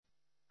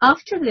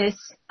After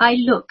this I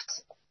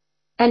looked,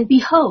 and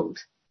behold,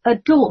 a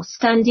door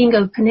standing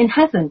open in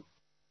heaven.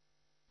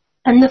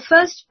 And the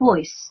first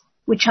voice,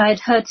 which I had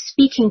heard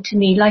speaking to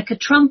me like a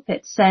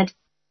trumpet, said,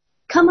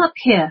 "Come up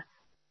here,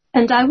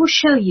 and I will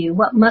show you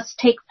what must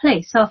take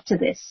place after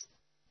this."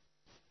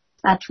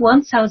 At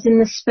once I was in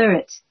the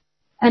Spirit,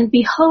 and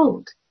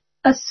behold,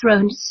 a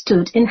throne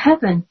stood in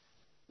heaven,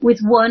 with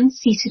one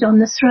seated on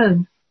the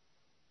throne.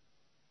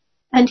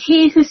 And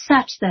he who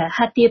sat there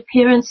had the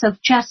appearance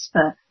of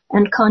jasper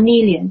and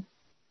carnelian,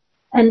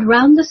 and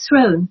round the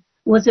throne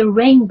was a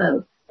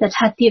rainbow that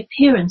had the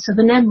appearance of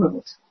an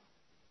emerald.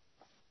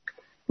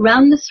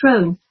 Round the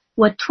throne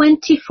were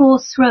 24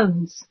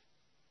 thrones,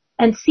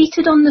 and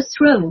seated on the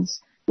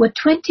thrones were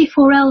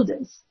 24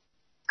 elders,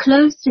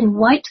 clothed in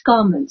white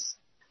garments,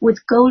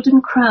 with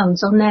golden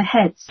crowns on their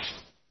heads.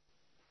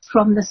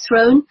 From the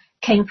throne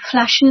came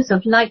flashes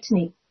of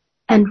lightning,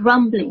 and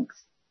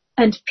rumblings,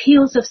 and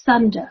peals of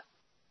thunder,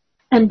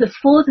 and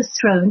before the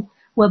throne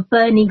were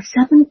burning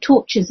 7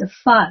 torches of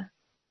fire,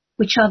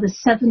 which are the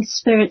 7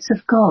 spirits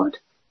of God.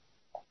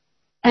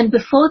 And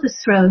before the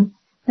throne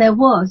there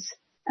was,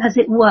 as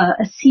it were,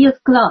 a sea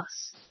of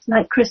glass,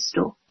 like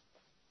crystal.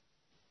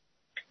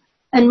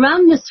 And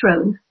round the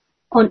throne,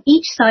 on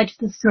each side of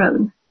the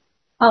throne,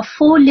 are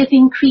 4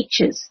 living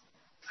creatures,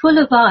 full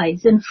of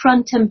eyes in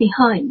front and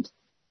behind.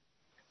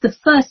 The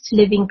first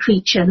living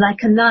creature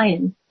like a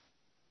lion,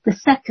 the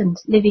second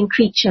living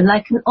creature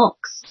like an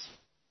ox,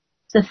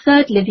 the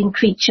third living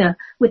creature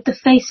with the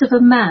face of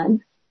a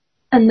man,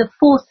 and the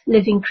fourth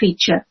living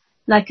creature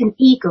like an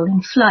eagle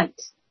in flight.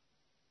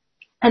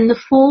 And the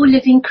 4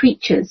 living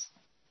creatures,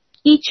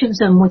 each of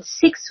them with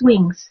 6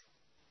 wings,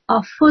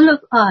 are full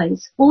of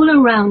eyes all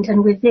around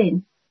and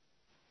within,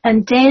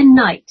 and day and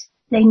night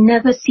they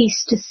never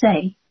cease to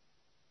say,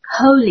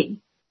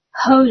 "Holy,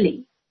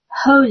 holy,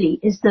 holy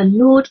is the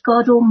Lord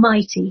God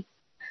Almighty,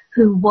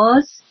 who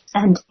was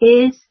and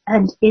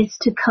is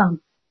to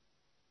come."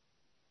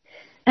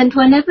 And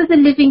whenever the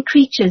living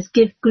creatures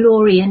give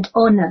glory and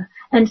honor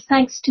and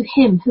thanks to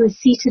him who is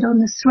seated on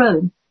the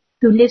throne,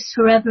 who lives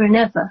forever and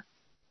ever,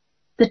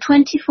 the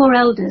 24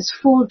 elders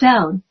fall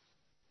down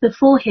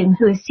before him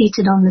who is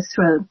seated on the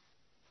throne,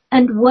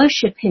 and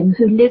worship him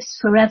who lives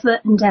forever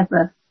and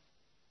ever.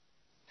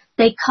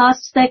 They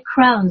cast their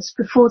crowns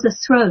before the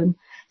throne,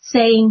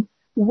 saying,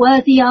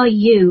 "Worthy are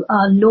you,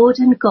 our Lord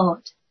and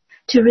God,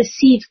 to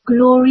receive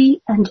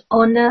glory and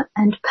honor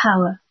and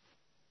power.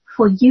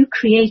 For you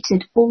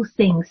created all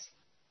things,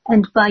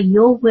 and by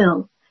your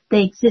will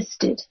they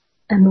existed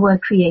and were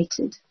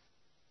created."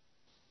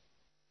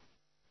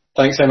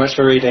 Thanks so much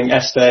for reading,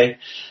 Esther.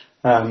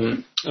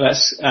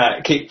 Let's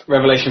keep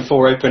Revelation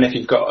 4 open if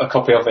you've got a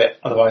copy of it.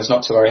 Otherwise,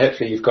 not to worry.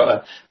 Hopefully you've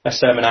got a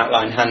sermon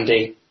outline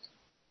handy.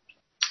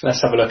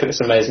 Let's have a look at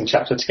this amazing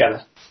chapter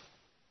together.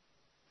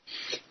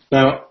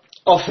 Now,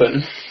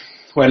 often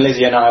when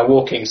Lizzie and I are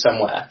walking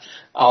somewhere,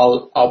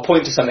 I'll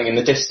point to something in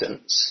the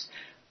distance,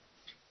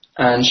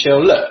 and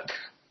she'll look,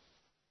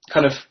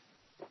 kind of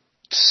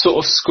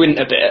sort of squint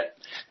a bit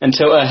and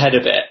tilt her head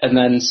a bit, and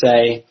then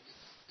say,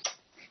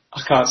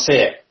 "I can't see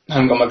it. I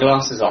haven't got my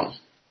glasses on."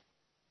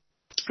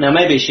 Now,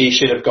 maybe she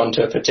should have gone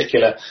to a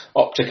particular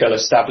optical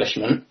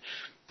establishment.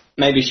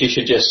 Maybe she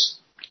should just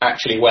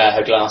actually wear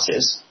her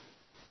glasses.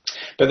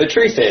 But the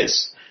truth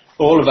is,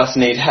 all of us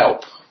need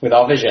help with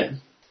our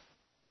vision.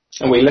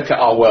 And we look at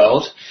our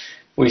world,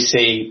 we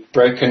see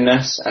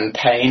brokenness and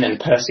pain and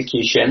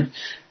persecution,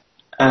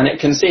 and it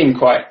can seem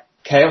quite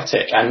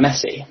chaotic and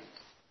messy.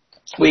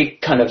 We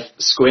kind of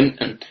squint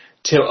and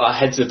tilt our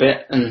heads a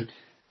bit, and,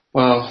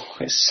 well,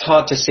 it's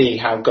hard to see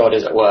how God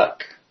is at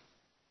work.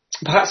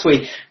 Perhaps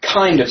we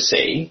kind of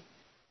see,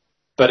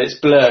 but it's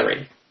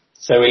blurry,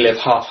 so we live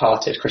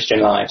half-hearted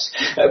Christian lives.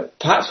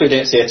 Perhaps we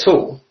don't see at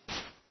all,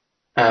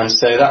 and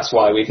so that's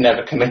why we've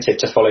never committed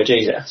to follow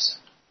Jesus.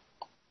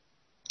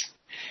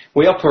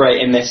 We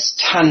operate in this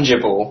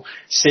tangible,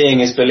 seeing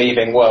is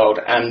believing world,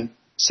 and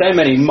so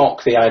many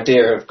mock the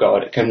idea of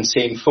God it can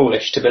seem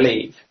foolish to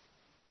believe.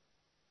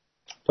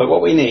 But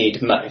what we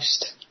need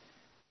most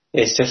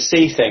is to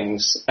see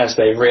things as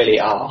they really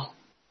are.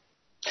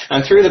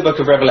 And through the book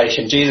of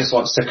Revelation, Jesus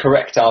wants to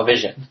correct our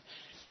vision.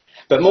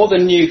 But more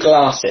than new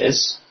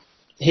glasses,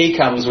 he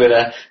comes with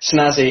a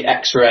snazzy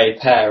X-ray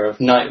pair of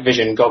night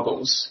vision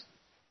goggles,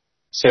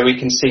 so we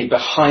can see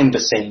behind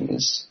the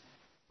scenes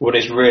what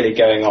is really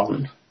going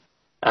on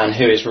and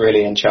who is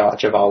really in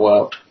charge of our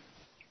world.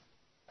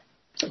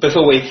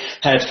 Before we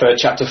head for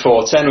chapter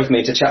 4, turn with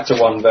me to chapter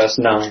 1, verse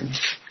 9.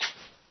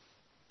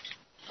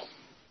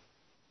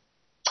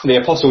 The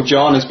Apostle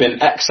John has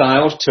been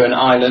exiled to an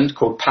island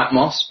called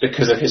Patmos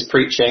because of his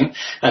preaching.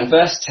 And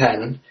verse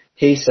 10,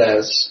 he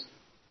says,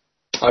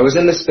 "I was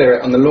in the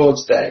Spirit on the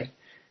Lord's day,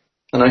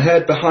 and I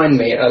heard behind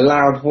me a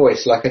loud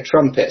voice like a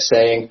trumpet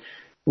saying,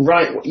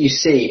 'Write what you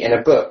see in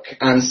a book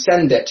and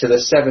send it to the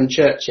 7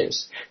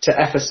 churches, to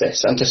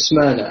Ephesus and to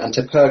Smyrna and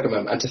to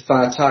Pergamum and to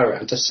Thyatira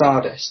and to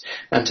Sardis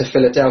and to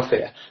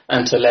Philadelphia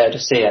and to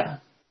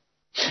Laodicea.'"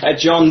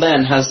 John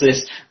then has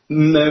this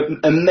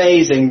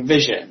amazing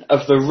vision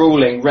of the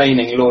ruling,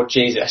 reigning Lord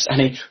Jesus,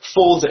 and he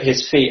falls at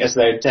his feet as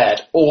though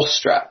dead,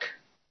 awestruck.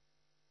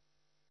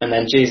 And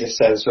then Jesus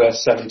says,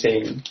 verse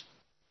 17,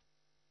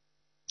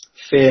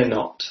 "Fear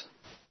not.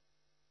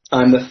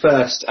 I am the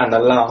first and the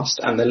last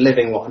and the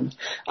living one.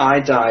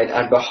 I died,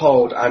 and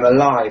behold, I am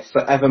alive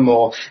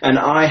forevermore, and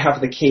I have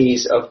the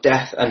keys of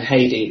death and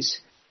Hades.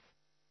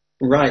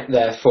 Write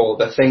therefore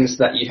the things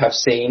that you have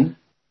seen,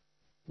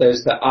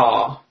 those that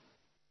are,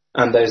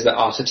 and those that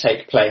are to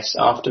take place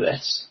after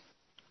this."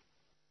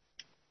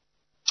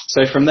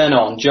 So from then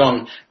on,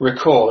 John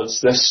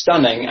records the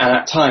stunning and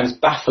at times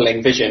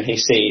baffling vision he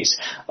sees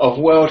of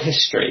world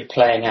history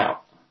playing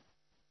out.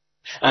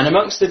 And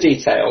amongst the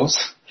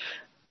details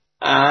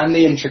and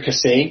the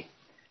intricacy,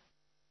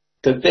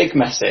 the big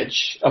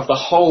message of the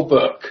whole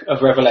book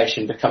of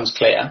Revelation becomes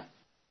clear.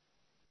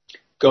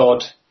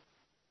 God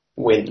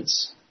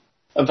wins.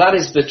 And that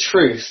is the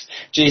truth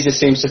Jesus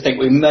seems to think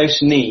we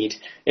most need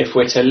if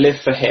we're to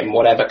live for him,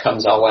 whatever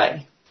comes our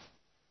way.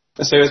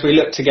 And so as we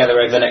look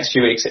together over the next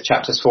few weeks at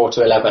chapters 4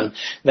 to 11,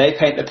 they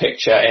paint the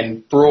picture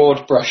in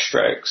broad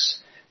brushstrokes.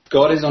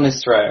 God is on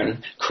his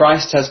throne,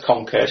 Christ has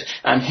conquered,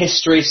 and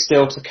history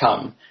still to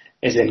come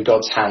is in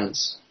God's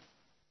hands.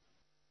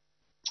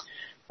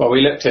 Well,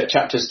 we looked at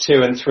chapters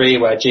 2 and 3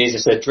 where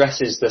Jesus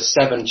addresses the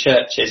 7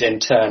 churches in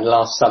turn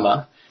last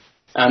summer,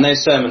 and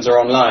those sermons are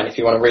online if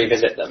you want to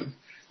revisit them.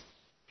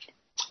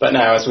 But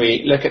now, as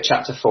we look at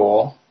chapter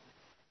 4,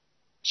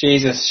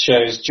 Jesus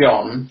shows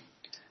John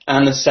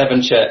and the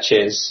 7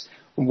 churches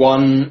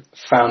one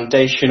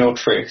foundational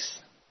truth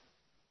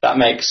that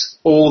makes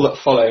all that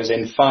follows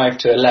in 5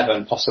 to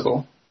 11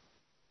 possible.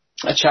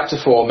 Chapter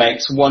 4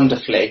 makes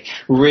wonderfully,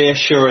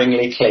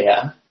 reassuringly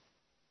clear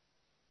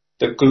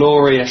the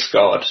glorious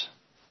God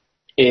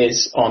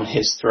is on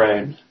his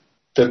throne.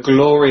 The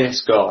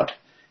glorious God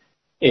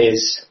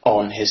is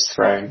on his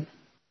throne.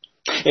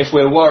 If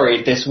we're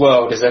worried this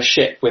world is a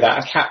ship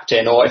without a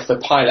captain, or if the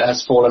pilot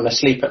has fallen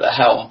asleep at the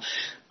helm,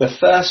 the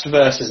first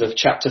verses of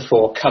chapter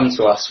 4 come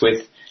to us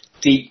with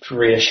deep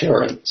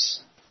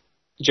reassurance.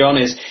 John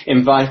is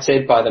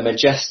invited by the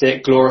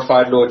majestic,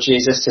 glorified Lord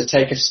Jesus to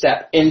take a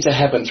step into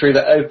heaven through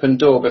the open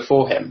door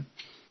before him.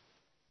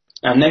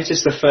 And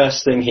notice the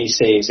first thing he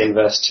sees in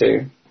verse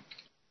 2.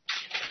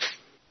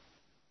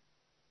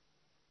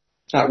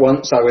 "At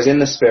once I was in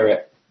the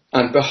Spirit,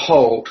 and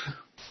behold,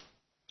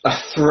 a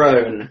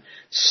throne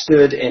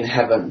stood in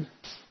heaven,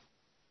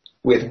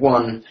 with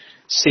one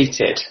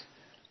seated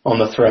on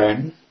the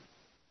throne."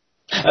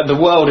 The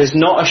world is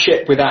not a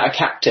ship without a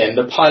captain.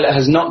 The pilot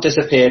has not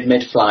disappeared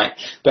mid-flight.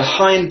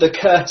 Behind the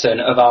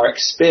curtain of our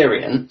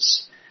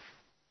experience,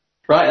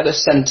 right at the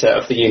centre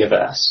of the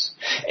universe,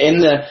 in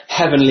the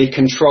heavenly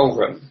control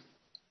room,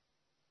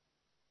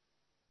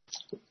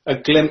 a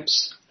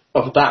glimpse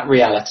of that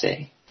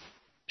reality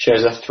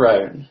shows a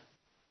throne,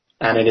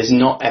 and it is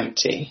not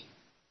empty.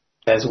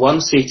 There's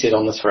one seated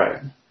on the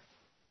throne.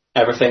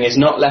 Everything is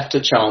not left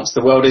to chance.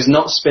 The world is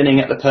not spinning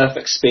at the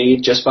perfect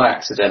speed just by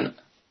accident.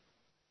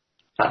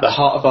 At the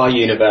heart of our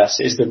universe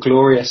is the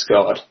glorious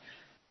God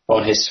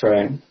on his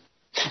throne.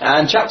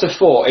 And chapter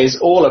 4 is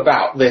all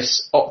about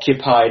this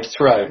occupied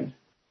throne.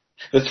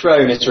 The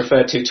throne is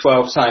referred to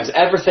 12 times.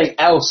 Everything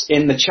else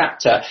in the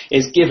chapter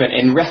is given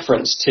in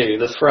reference to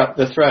the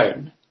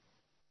throne.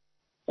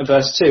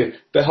 Verse 2,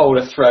 "Behold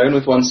a throne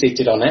with one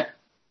seated on it,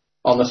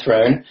 on the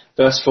throne."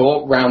 Verse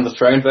 4, "Round the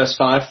throne." Verse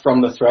 5,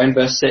 "From the throne."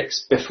 Verse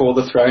 6, "Before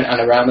the throne and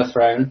around the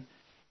throne."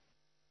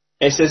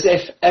 It's as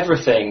if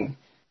everything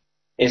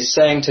is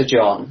saying to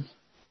John,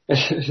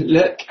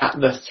 look at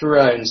the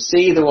throne,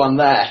 see the one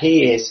there,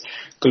 he is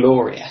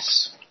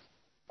glorious.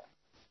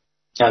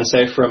 And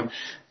so from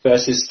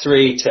verses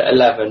 3 to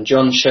 11,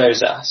 John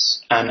shows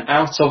us an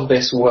out of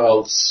this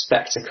world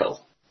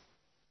spectacle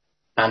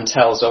and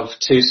tells of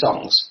 2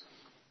 songs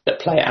that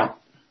play out.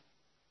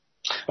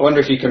 I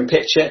wonder if you can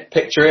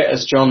picture it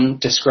as John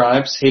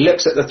describes. He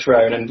looks at the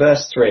throne, and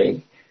verse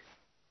 3,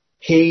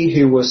 "He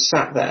who was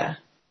sat there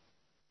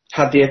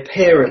had the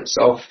appearance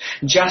of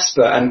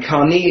jasper and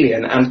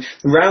carnelian, and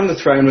round the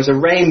throne was a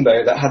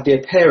rainbow that had the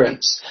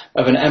appearance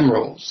of an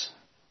emerald."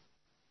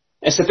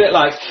 It's a bit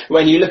like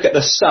when you look at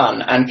the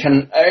sun and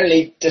can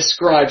only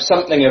describe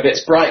something of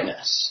its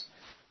brightness.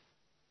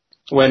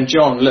 When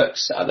John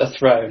looks at the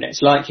throne,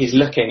 it's like he's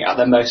looking at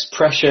the most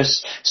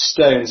precious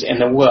stones in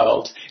the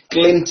world,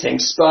 glinting,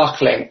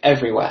 sparkling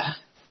everywhere.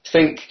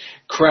 Think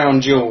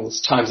crown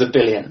jewels times 1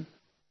 billion.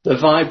 The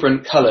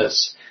vibrant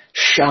colours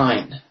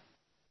shine.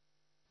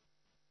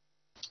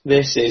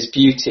 This is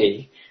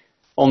beauty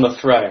on the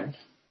throne,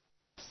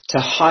 to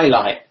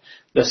highlight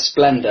the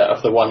splendour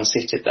of the one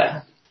seated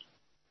there.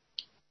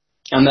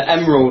 And the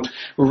emerald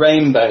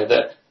rainbow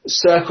that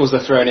circles the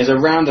throne, is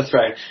around the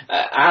throne,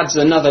 adds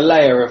another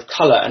layer of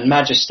colour and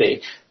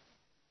majesty.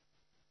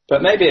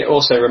 But maybe it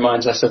also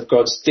reminds us of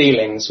God's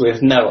dealings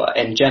with Noah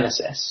in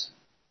Genesis.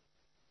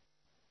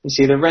 You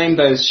see, the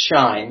rainbow's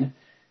shine,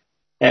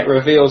 it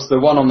reveals the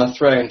one on the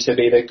throne to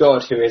be the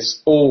God who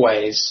is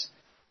always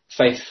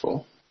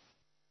faithful.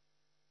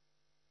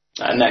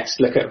 Next,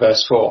 look at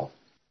verse 4.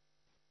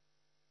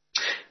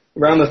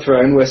 Around the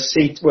throne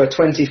were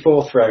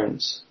 24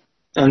 thrones,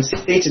 and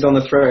seated on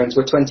the thrones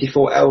were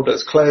 24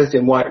 elders, clothed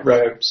in white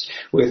robes,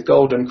 with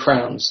golden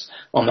crowns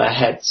on their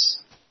heads.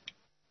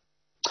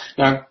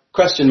 Now,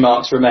 question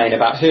marks remain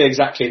about who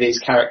exactly these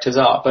characters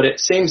are, but it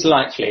seems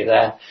likely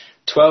they're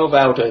 12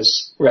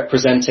 elders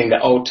representing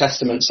the Old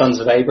Testament sons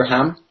of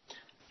Abraham,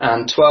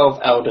 and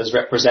 12 elders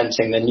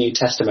representing the New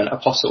Testament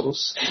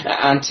apostles.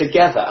 And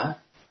together,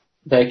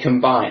 they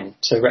combine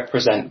to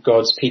represent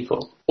God's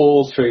people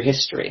all through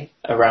history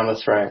around the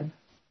throne.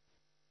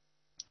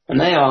 And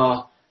they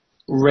are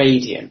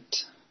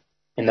radiant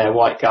in their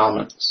white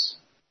garments.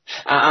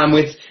 And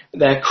with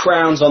their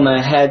crowns on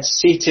their heads,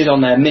 seated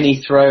on their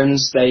many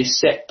thrones, they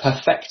sit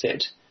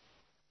perfected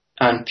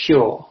and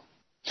pure,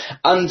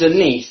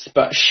 underneath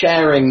but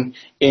sharing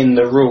in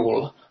the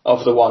rule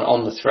of the one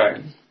on the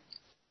throne.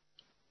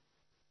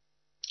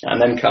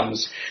 And then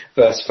comes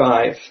verse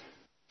 5.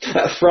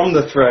 From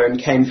the throne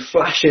came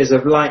flashes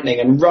of lightning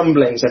and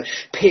rumblings and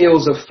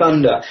peals of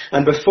thunder,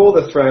 and before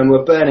the throne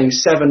were burning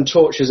 7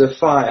 torches of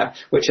fire,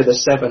 which are the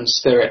 7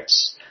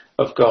 spirits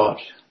of God.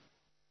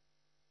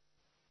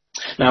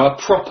 Now,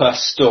 a proper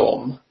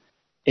storm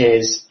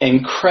is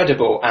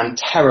incredible and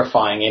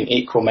terrifying in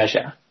equal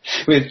measure,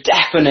 with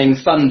deafening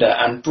thunder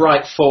and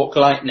bright fork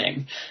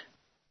lightning.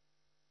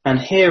 And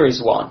here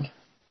is one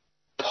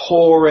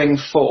pouring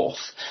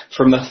forth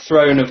from the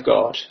throne of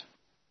God,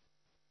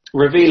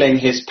 revealing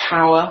his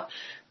power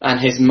and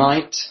his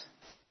might,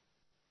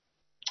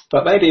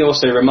 but maybe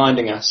also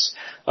reminding us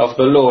of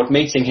the Lord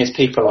meeting his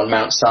people on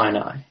Mount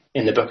Sinai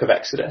in the book of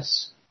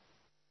Exodus,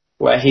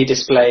 where he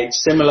displayed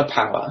similar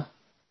power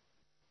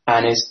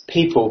and his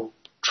people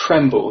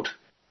trembled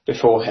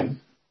before him.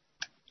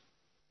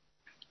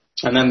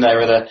 And then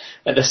there are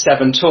the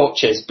 7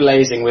 torches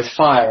blazing with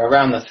fire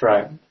around the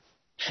throne.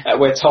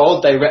 We're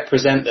told they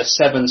represent the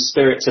 7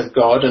 spirits of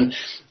God, and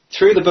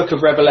through the book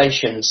of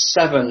Revelation,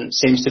 7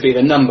 seems to be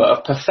the number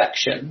of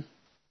perfection.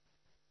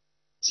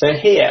 So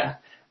here,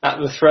 at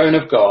the throne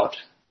of God,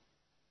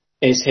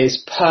 is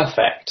his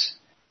perfect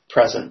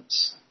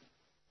presence.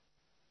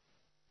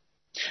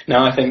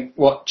 Now, I think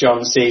what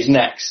John sees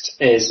next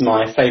is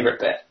my favourite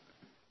bit.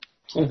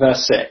 In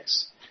verse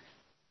 6,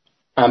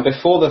 and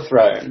before the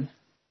throne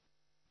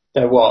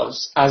there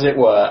was, as it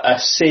were, a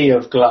sea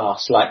of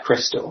glass like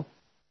crystal.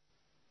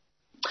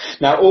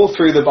 Now, all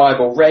through the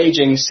Bible,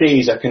 raging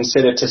seas are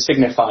considered to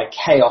signify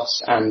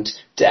chaos and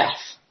death.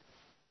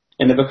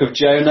 In the book of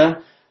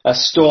Jonah, a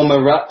storm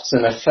erupts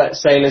and the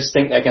sailors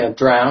think they're going to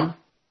drown.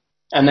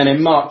 And then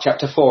in Mark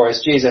chapter 4,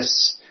 as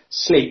Jesus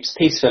sleeps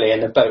peacefully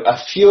in the boat, a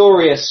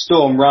furious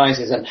storm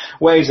rises and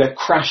waves are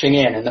crashing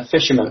in and the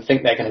fishermen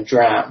think they're going to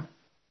drown.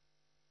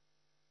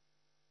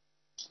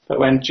 But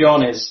when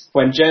Jonah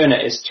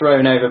is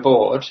thrown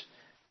overboard,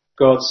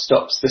 God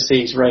stops the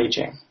seas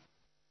raging.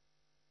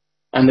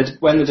 And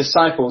when the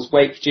disciples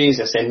wake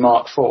Jesus in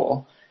Mark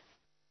 4,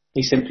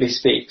 he simply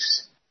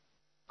speaks,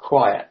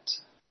 "Quiet,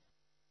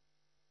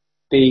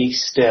 be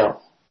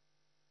still."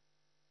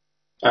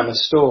 And the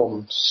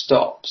storm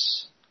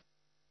stops,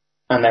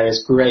 and there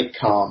is great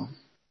calm.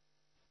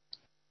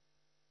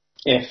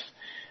 If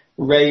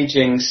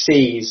raging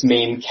seas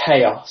mean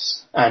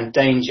chaos and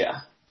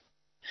danger,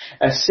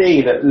 a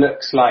sea that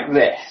looks like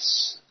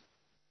this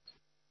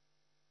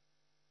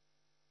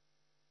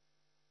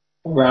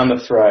around the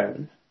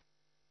throne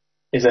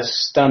is a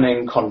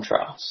stunning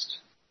contrast,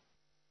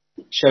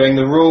 showing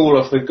the rule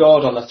of the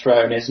God on the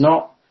throne is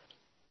not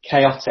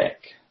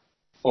chaotic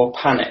or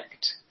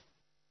panicked.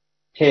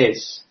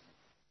 His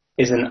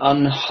is an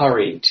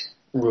unhurried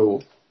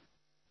rule.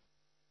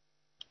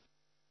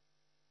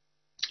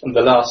 And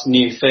the last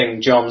new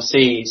thing John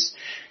sees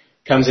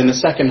comes in the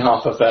second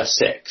half of verse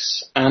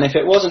 6. And if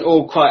it wasn't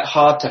all quite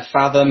hard to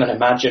fathom and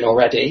imagine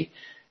already,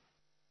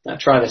 now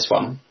try this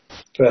one.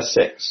 Verse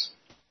 6.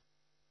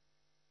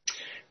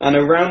 And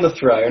around the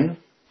throne,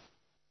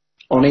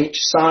 on each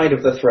side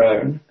of the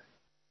throne,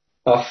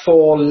 are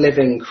 4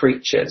 living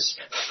creatures,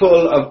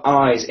 full of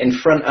eyes in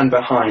front and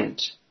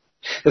behind.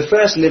 The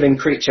first living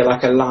creature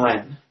like a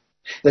lion,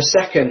 the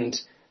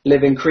second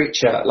living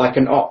creature like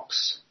an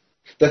ox,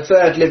 the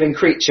third living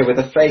creature with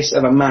the face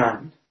of a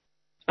man,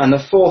 and the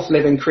 4th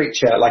living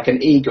creature like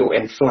an eagle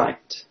in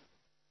flight.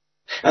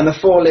 And the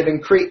 4 living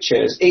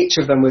creatures, each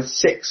of them with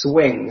 6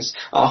 wings,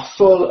 are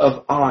full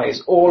of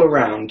eyes all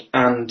around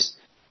and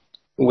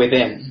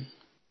within.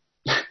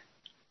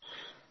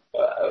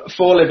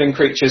 4 living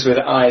creatures with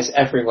eyes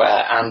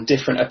everywhere and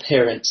different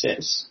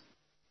appearances.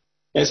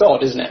 It's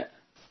odd, isn't it?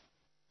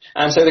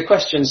 And so the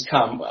questions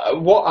come,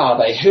 what are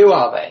they? Who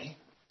are they?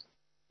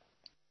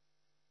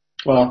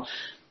 Well,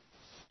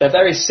 they're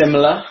very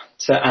similar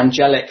to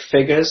angelic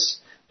figures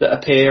that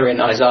appear in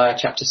Isaiah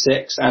chapter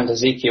 6 and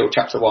Ezekiel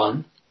chapter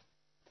 1.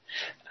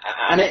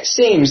 And it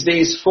seems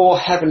these 4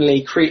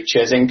 heavenly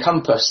creatures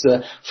encompass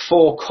the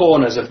 4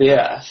 corners of the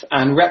earth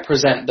and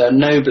represent the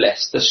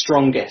noblest, the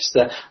strongest,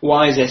 the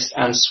wisest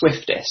and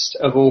swiftest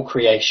of all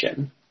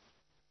creation.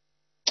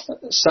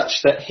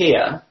 Such that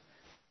here,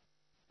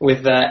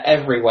 with their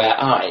everywhere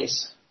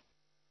eyes,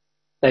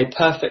 they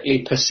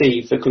perfectly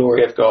perceive the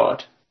glory of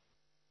God.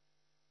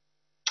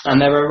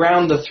 And they're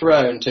around the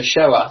throne to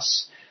show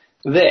us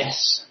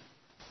this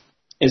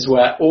is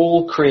where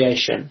all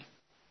creation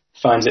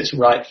finds its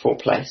rightful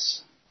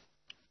place.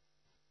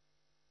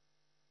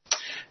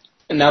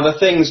 Now, the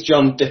things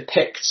John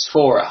depicts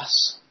for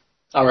us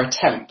are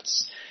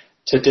attempts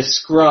to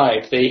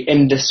describe the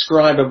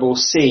indescribable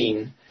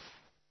scene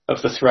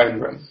of the throne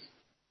room.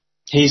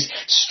 He's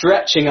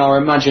stretching our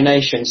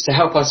imaginations to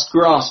help us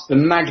grasp the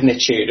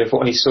magnitude of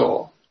what he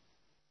saw.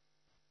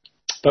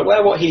 But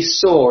where what he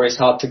saw is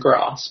hard to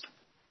grasp,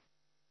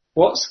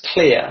 what's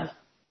clear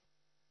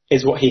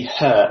is what he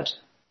heard.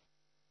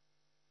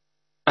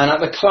 And at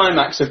the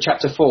climax of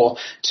chapter 4,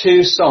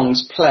 2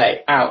 songs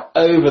play out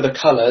over the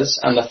colours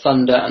and the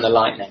thunder and the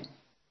lightning.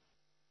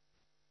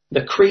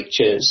 The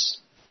creatures,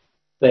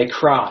 they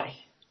cry,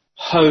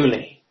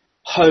 "Holy,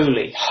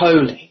 holy,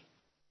 holy."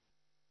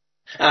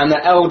 And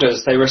the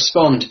elders, they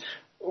respond,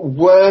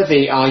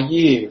 "Worthy are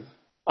you,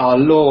 our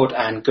Lord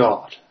and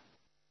God."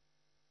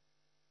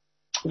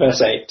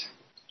 Verse 8.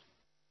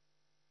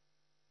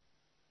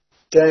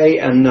 Day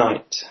and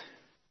night,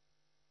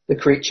 the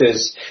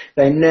creatures,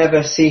 they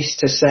never cease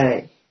to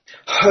say,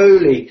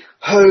 "Holy,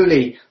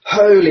 holy,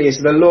 holy is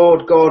the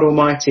Lord God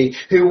Almighty,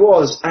 who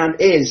was and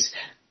is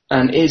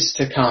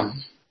to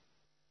come."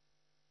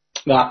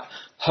 That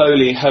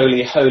holy,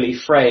 holy, holy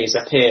phrase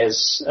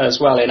appears as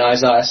well in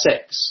Isaiah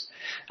 6,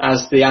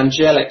 as the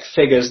angelic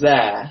figures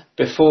there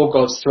before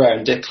God's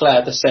throne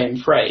declare the same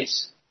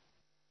phrase.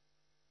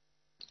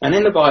 And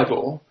in the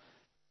Bible,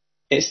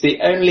 it's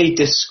the only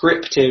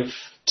descriptive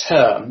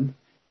term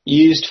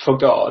used for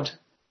God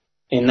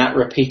in that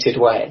repeated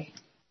way.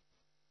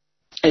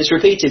 It's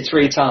repeated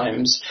 3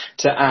 times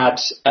to add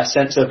a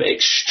sense of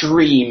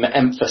extreme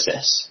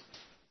emphasis.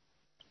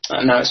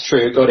 And now it's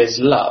true, God is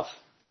love.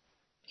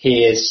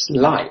 He is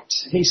light.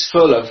 He's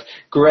full of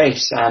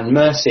grace and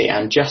mercy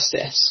and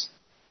justice.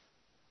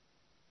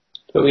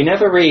 But we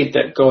never read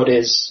that God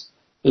is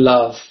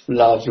love,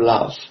 love,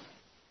 love,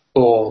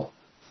 or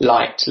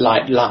light,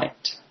 light,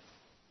 light.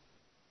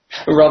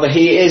 Rather,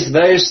 he is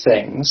those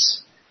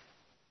things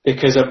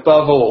because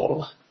above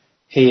all,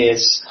 he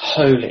is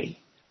holy,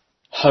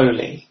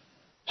 holy,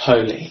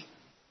 holy.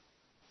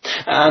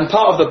 And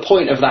part of the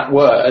point of that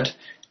word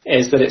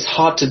is that it's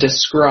hard to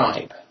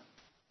describe.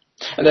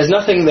 And there's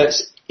nothing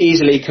that's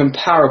easily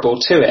comparable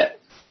to it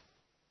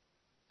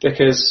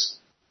because,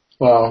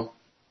 well,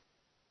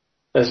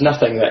 there's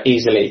nothing that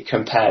easily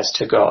compares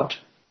to God.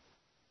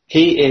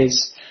 He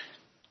is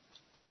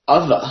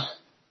other.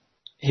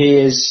 He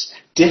is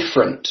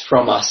different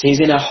from us.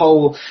 He's in a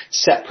whole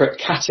separate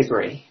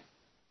category.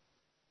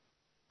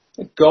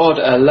 God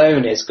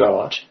alone is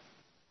God.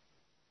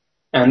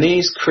 And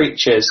these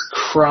creatures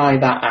cry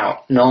that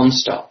out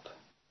non-stop.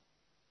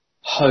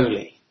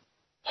 Holy,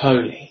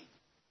 holy,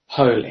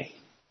 holy.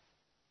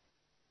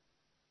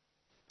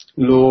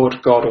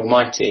 Lord God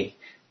Almighty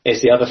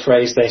is the other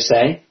phrase they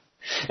say.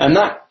 And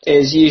that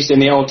is used in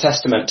the Old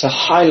Testament to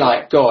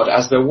highlight God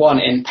as the one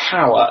in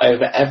power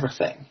over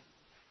everything.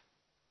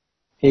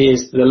 He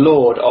is the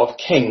Lord of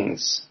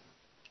kings,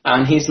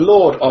 and he's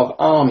Lord of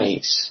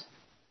armies.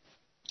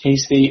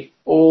 He's the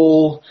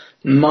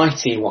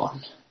Almighty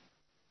One,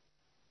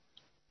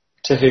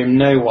 to whom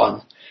no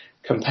one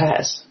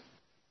compares.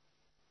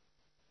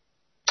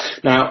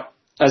 Now,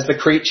 as the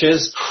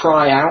creatures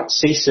cry out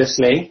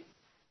ceaselessly,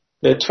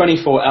 the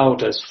 24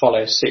 elders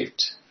follow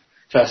suit.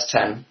 Verse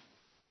 10.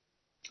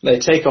 They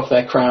take off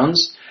their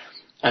crowns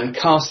and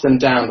cast them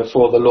down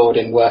before the Lord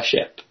in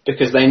worship,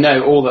 because they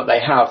know all that they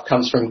have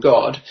comes from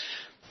God.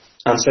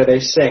 And so they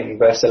sing,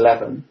 verse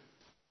 11.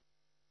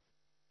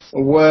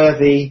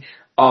 Worthy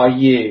are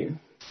you,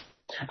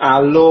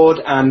 our Lord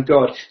and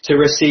God, to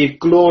receive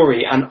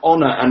glory and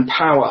honour and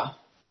power.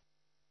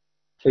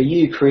 For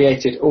you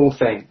created all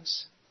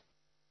things,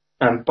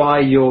 and by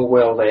your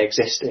will they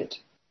existed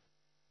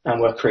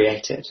and were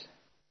created.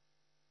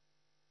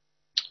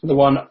 The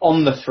one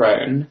on the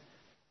throne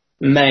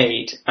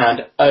made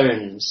and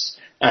owns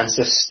and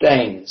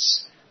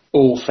sustains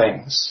all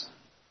things.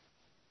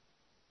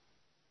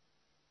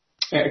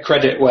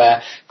 Credit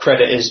where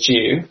credit is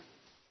due.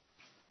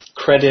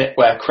 Credit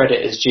where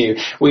credit is due.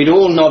 We'd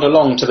all nod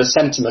along to the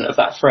sentiment of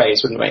that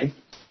phrase, wouldn't we?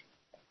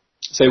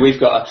 So we've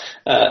got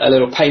a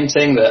little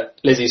painting that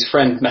Lizzie's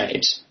friend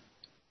made.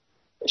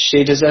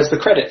 She deserves the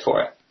credit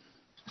for it.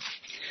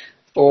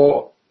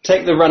 Or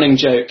take the running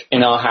joke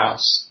in our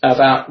house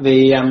about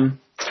the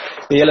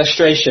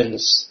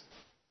illustrations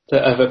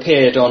that have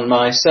appeared on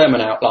my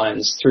sermon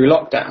outlines through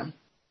lockdown.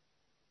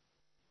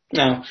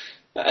 Now,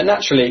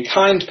 naturally,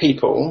 kind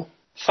people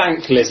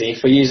thank Lizzie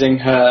for using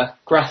her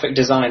graphic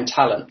design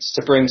talents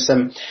to bring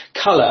some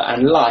colour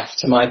and life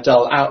to my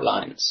dull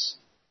outlines.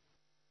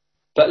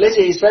 But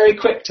Lizzie is very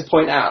quick to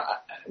point out,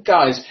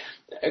 guys,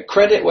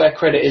 credit where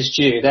credit is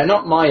due. They're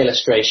not my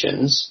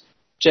illustrations.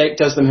 Jake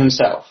does them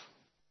himself.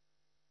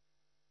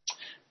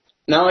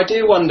 Now, I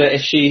do wonder if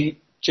she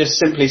just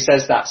simply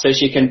says that so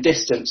she can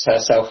distance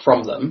herself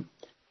from them.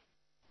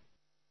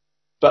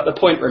 But the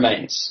point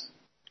remains.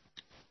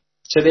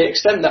 to the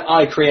extent that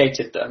I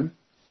created them,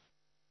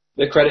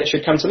 the credit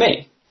should come to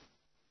me.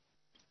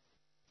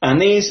 And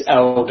these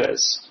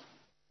elders,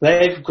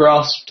 they've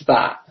grasped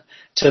that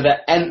to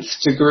the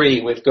nth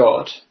degree with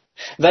God.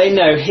 They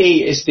know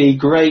he is the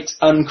great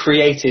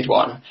uncreated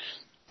one.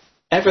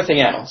 Everything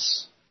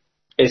else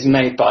is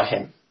made by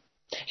him.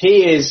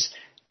 He is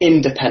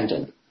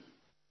independent.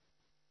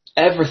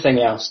 Everything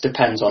else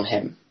depends on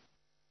him.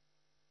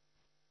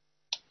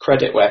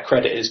 Credit where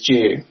credit is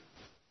due.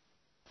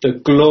 The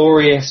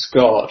glorious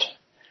God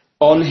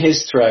on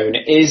his throne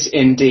is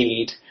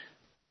indeed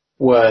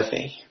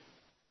worthy.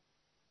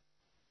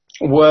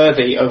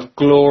 Worthy of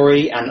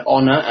glory and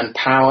honour and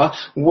power,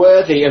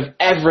 worthy of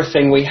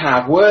everything we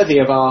have, worthy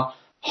of our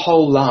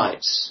whole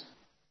lives.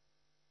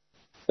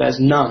 There's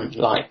none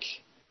like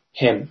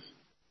him.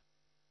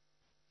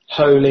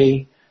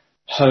 Holy,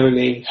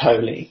 holy,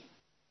 holy,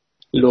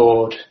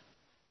 Lord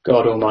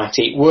God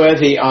Almighty.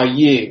 Worthy are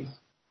you,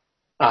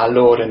 our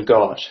Lord and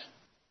God.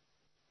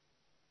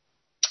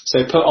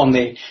 So put on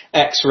the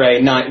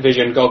X-ray night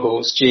vision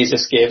goggles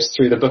Jesus gives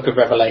through the book of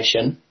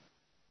Revelation.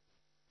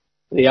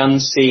 The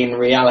unseen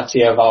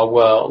reality of our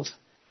world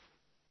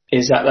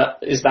is that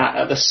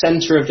at the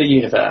centre of the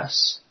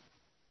universe,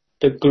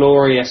 the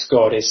glorious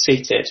God is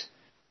seated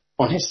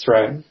on his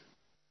throne.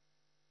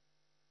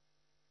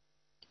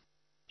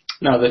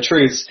 Now, the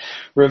truths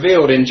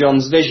revealed in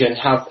John's vision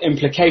have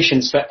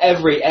implications for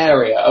every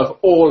area of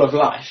all of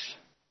life.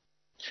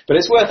 But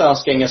it's worth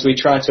asking, as we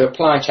try to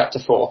apply chapter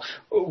 4,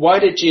 why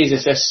did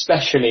Jesus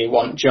especially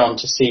want John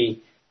to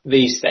see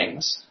these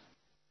things?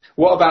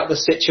 What about the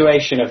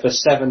situation of the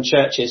 7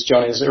 churches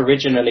John is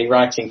originally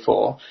writing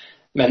for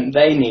meant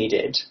they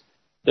needed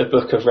the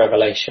book of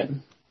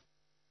Revelation?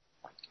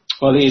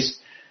 Well, these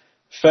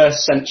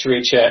first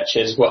century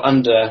churches were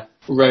under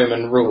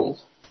Roman rule,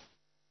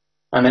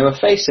 and they were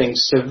facing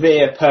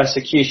severe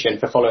persecution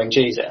for following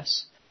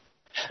Jesus.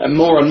 And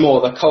more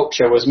the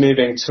culture was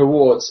moving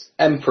towards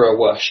emperor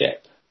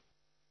worship.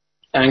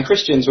 And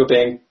Christians were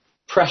being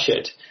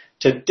pressured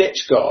to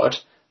ditch God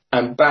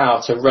and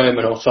bow to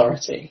Roman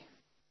authority.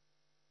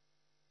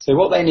 So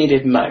what they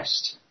needed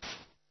most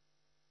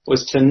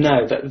was to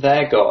know that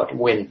their God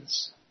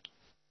wins.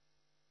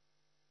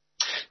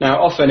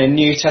 Now, often in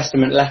New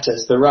Testament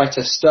letters, the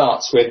writer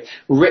starts with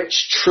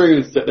rich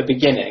truths at the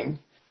beginning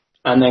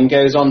and then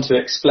goes on to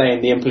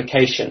explain the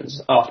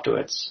implications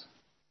afterwards.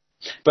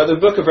 But the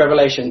book of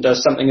Revelation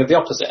does something of the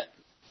opposite.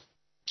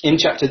 In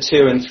chapter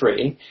 2 and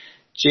 3,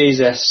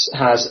 Jesus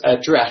has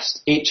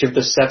addressed each of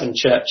the 7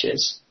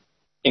 churches,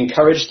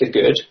 encouraged the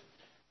good,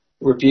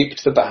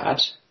 rebuked the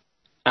bad,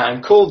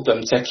 and called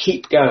them to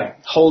keep going,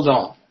 hold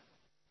on.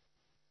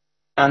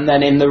 And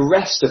then in the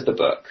rest of the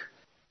book,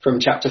 from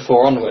chapter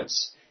 4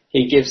 onwards,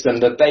 he gives them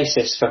the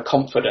basis for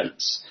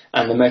confidence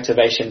and the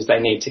motivations they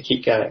need to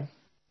keep going.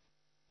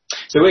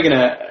 So we're going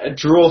to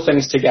draw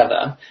things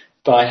together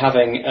by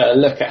having a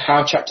look at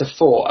how chapter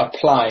 4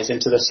 applies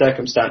into the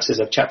circumstances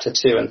of chapter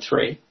 2 and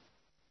 3.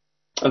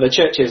 The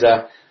churches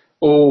are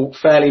all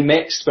fairly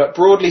mixed, but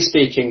broadly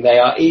speaking, they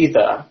are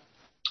either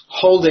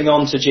holding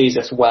on to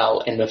Jesus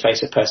well in the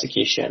face of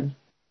persecution,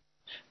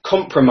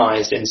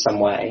 compromised in some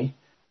way,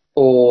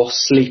 or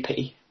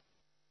sleepy.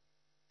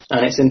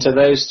 And it's into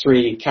those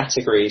 3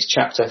 categories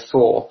chapter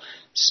 4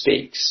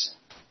 speaks.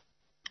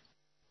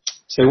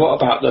 So what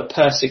about the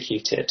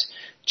persecuted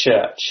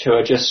church who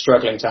are just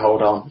struggling to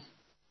hold on?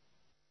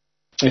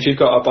 If you've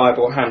got a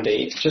Bible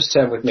handy, just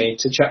turn with me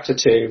to chapter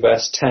 2,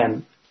 verse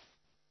 10.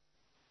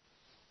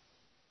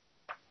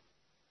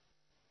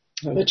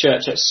 The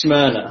church at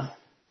Smyrna,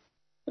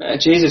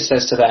 Jesus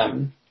says to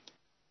them,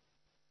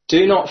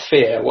 "Do not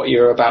fear what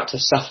you are about to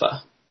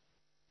suffer.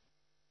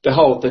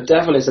 Behold, the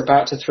devil is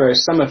about to throw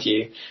some of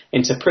you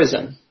into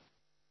prison,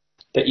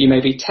 that you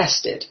may be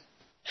tested.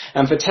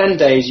 And for 10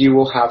 days you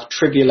will have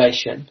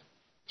tribulation.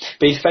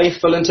 Be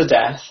faithful unto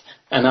death,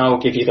 and I will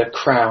give you the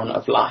crown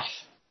of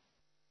life."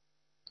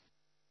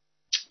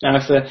 Now,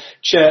 if the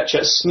church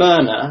at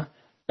Smyrna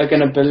are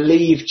going to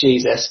believe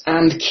Jesus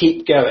and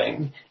keep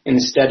going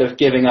instead of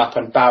giving up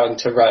and bowing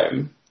to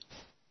Rome,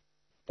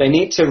 they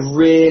need to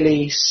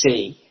really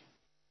see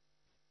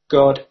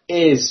God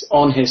is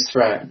on his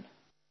throne.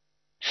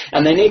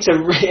 And they need to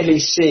really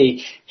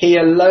see he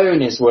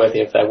alone is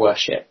worthy of their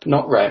worship,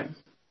 not Rome.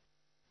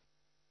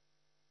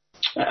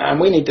 And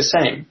we need the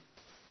same.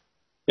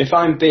 If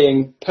I'm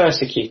being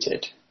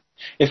persecuted,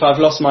 if I've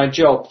lost my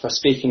job for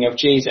speaking of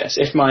Jesus,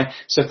 if my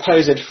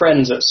supposed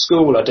friends at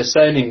school are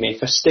disowning me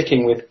for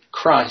sticking with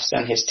Christ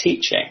and his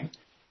teaching,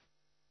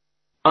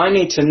 I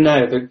need to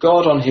know that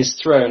God on his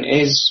throne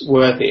is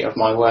worthy of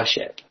my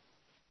worship.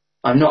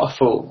 I'm not a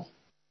fool.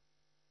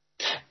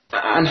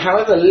 And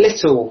however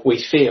little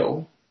we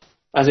feel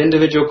as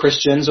individual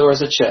Christians or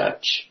as a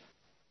church,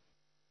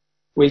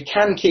 we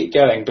can keep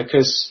going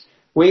because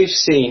we've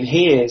seen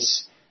he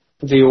is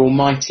the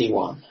Almighty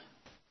One,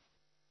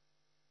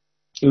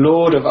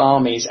 Lord of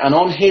armies, and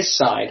on his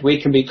side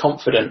we can be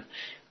confident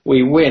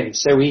we win,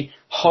 so we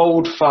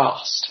hold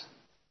fast.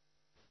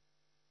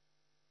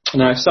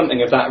 Now, if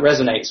something of that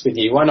resonates with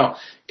you, why not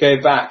go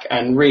back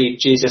and read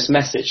Jesus'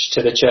 message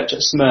to the church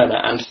at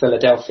Smyrna and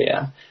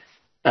Philadelphia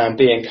and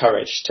be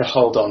encouraged to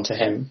hold on to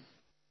him.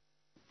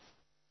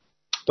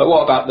 But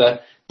what about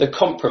the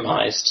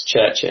compromised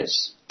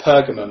churches,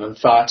 Pergamum and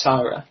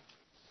Thyatira?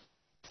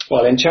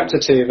 Well, in chapter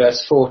 2,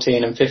 verse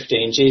 14 and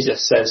 15,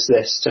 Jesus says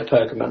this to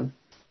Pergamum.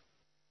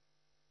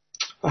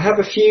 I have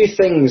a few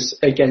things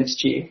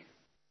against you.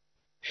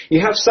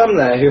 You have some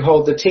there who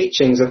hold the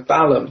teachings of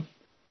Balaam,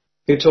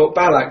 who taught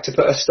Balak to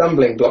put a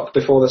stumbling block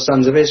before the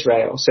sons of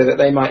Israel so that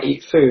they might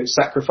eat food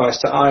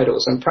sacrificed to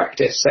idols and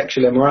practice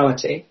sexual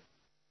immorality.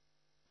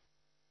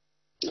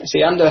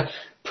 See, under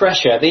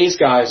pressure, these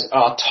guys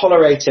are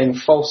tolerating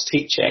false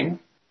teaching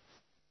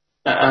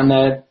and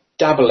they're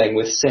dabbling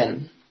with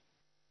sin,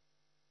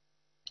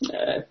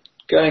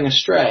 going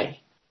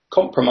astray,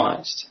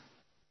 compromised.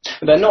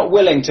 They're not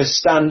willing to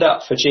stand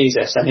up for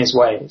Jesus and his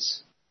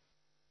ways.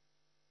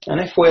 And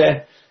if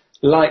we're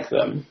like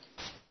them,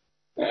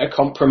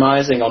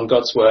 compromising on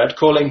God's word,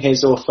 calling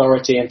his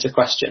authority into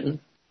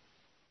question,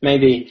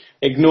 maybe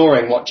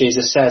ignoring what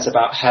Jesus says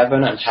about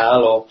heaven and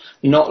hell, or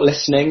not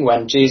listening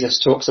when Jesus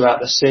talks about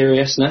the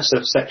seriousness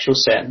of sexual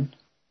sin,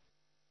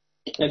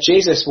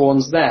 Jesus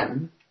warns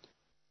them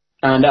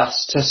and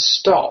us to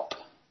stop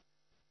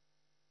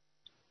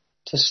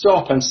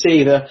and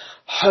see the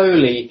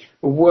holy,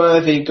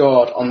 worthy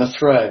God on the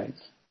throne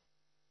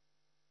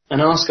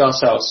and ask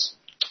ourselves,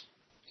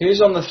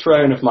 who's on the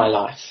throne of my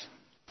life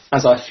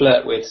as I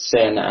flirt with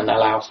sin and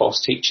allow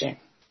false teaching?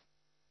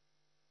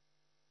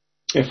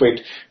 If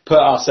we'd put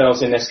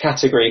ourselves in this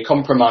category,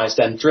 compromised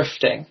and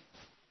drifting,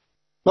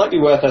 might be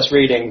worth us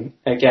reading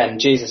again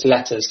Jesus'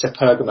 letters to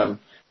Pergamum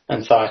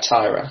and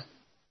Thyatira.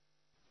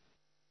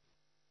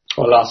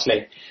 Or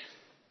lastly,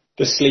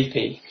 the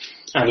sleepy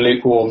and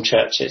lukewarm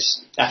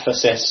churches,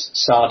 Ephesus,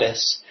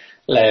 Sardis,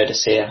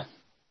 Laodicea.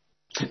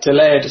 To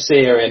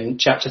Laodicea in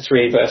chapter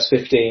 3 verse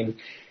 15,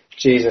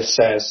 Jesus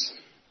says,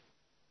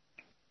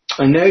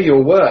 I know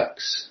your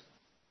works.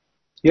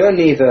 You're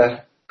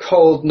neither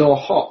cold nor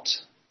hot.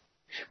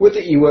 Would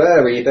that you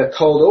were either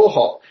cold or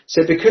hot.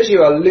 So because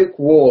you are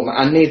lukewarm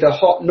and neither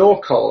hot nor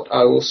cold,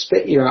 I will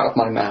spit you out of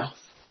my mouth.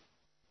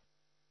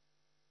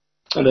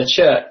 And the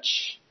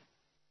church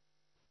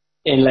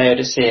in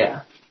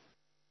Laodicea,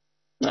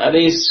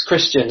 these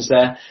Christians,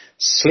 they're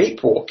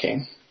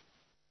sleepwalking.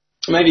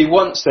 Maybe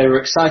once they were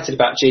excited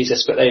about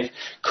Jesus, but they've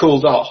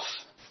cooled off.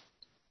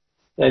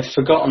 They've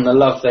forgotten the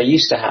love they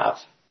used to have.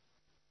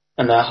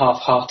 And they're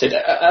half-hearted.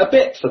 A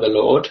bit for the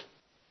Lord,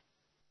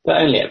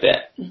 but only a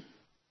bit.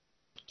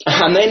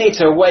 And they need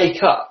to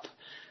wake up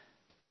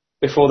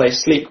before they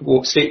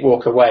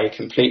sleepwalk away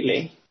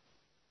completely.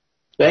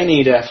 They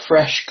need a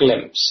fresh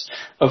glimpse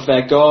of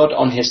their God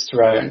on his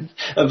throne,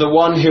 of the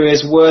one who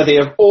is worthy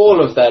of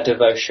all of their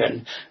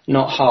devotion,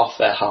 not half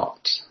their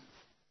heart.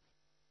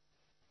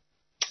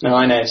 Now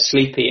I know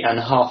sleepy and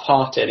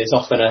half-hearted is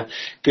often a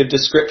good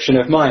description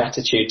of my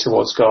attitude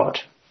towards God.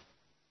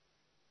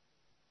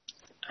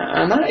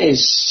 And that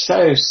is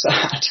so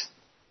sad.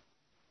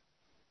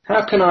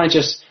 How can I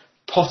just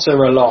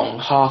potter along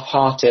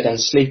half-hearted and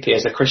sleepy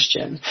as a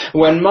Christian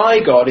when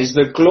my God is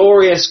the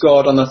glorious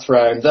God on the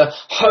throne, the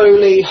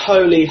holy,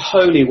 holy,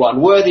 holy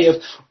one, worthy of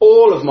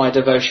all of my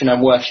devotion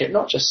and worship,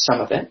 not just some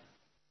of it?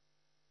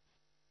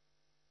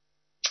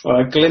 Well,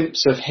 a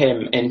glimpse of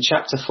him in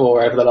chapter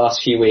 4 over the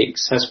last few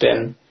weeks has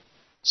been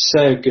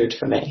so good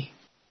for me,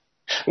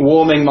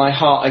 warming my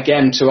heart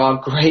again to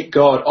our great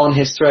God on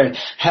his throne,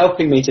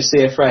 helping me to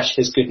see afresh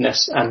his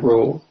goodness and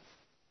rule.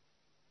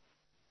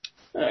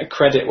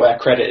 Credit where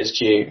credit is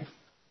due.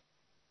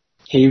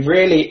 He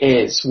really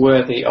is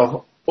worthy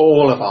of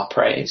all of our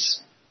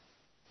praise.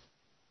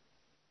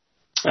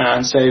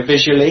 And so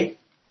visually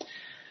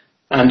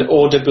and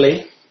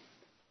audibly,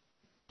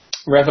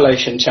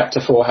 Revelation chapter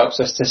 4 helps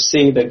us to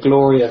see the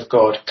glory of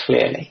God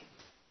clearly.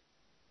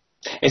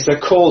 It's a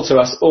call to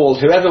us all,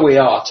 whoever we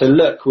are, to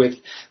look with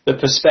the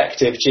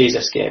perspective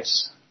Jesus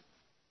gives.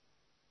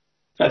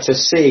 To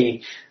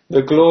see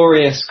the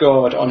glorious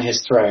God on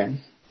his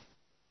throne.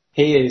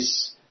 He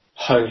is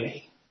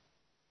holy.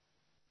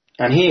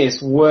 And he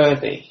is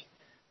worthy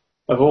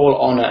of all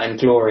honour and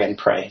glory and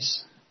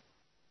praise.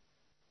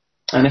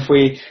 And if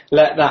we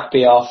let that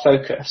be our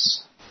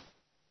focus,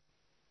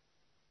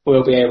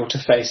 we'll be able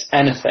to face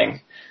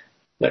anything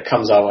that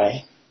comes our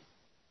way.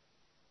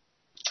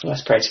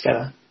 Let's pray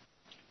together.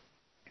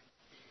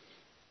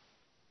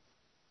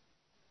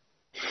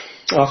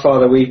 Our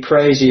Father, we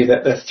praise you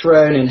that the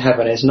throne in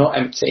heaven is not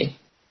empty.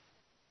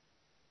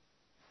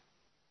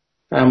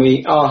 And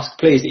we ask,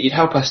 please, that you'd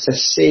help us to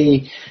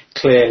see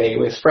clearly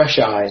with fresh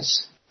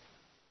eyes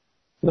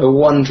the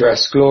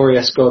wondrous,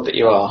 glorious God that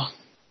you are.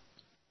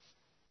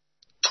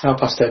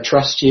 Help us to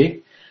trust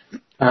you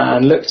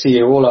and look to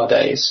you all our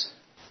days.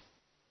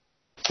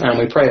 And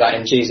we pray that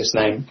in Jesus'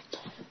 name.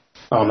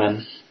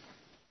 Amen.